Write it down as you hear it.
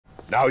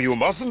Now you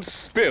mustn't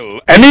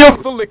spill any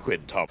of the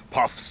liquid, Tom.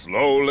 Puff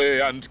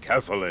slowly and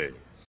carefully.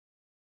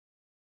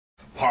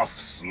 Puff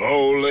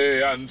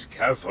slowly and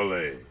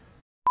carefully.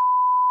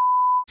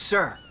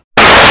 Sir.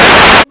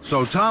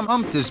 So Tom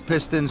umped his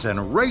pistons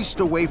and raced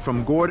away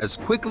from Gord as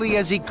quickly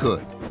as he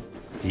could.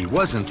 He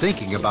wasn't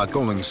thinking about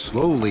going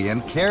slowly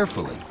and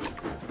carefully.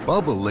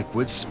 Bubble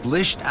liquid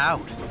splished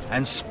out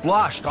and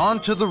sploshed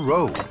onto the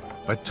road,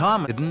 but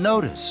Tom didn't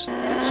notice.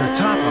 Sir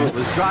Topham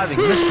was driving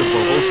Mr.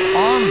 Bubbles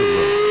on the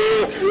road.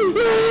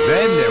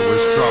 Then there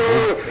was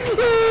trouble.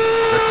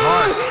 The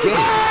car skidded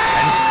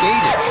and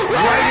skated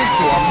right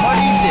into a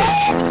muddy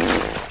ditch.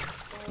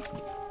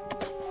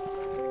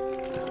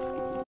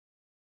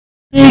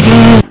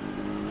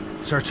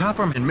 Sir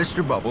Topham and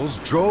Mr. Bubbles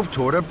drove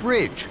toward a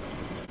bridge.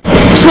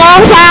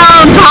 Slow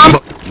down,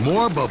 Tom!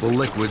 More bubble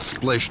liquid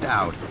splished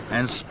out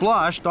and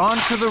splashed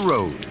onto the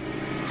road.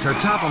 Sir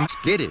Topham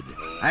skidded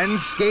and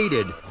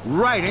skated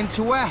right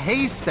into a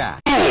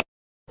haystack.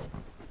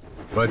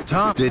 But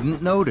Tom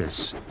didn't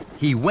notice.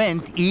 He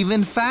went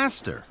even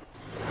faster.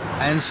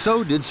 And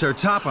so did Sir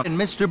Topham and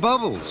Mr.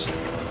 Bubbles.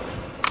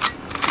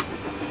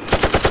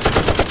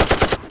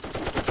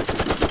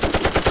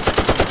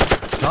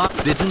 Tom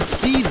didn't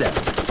see them,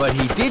 but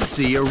he did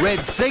see a red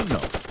signal.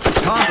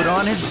 Tom put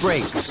on his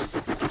brakes.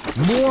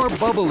 More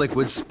bubble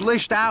liquid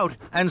splished out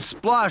and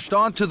splashed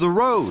onto the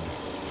road.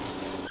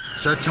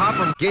 Sir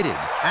Topham skidded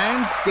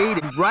and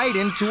skated right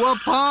into a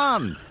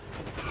pond.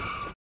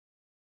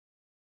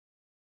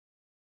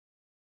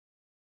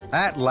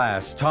 At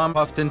last, Tom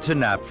puffed into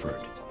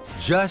Knapford,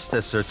 just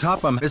as Sir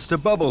Topham and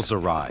Mr. Bubbles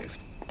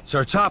arrived.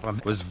 Sir Topham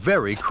was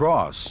very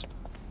cross.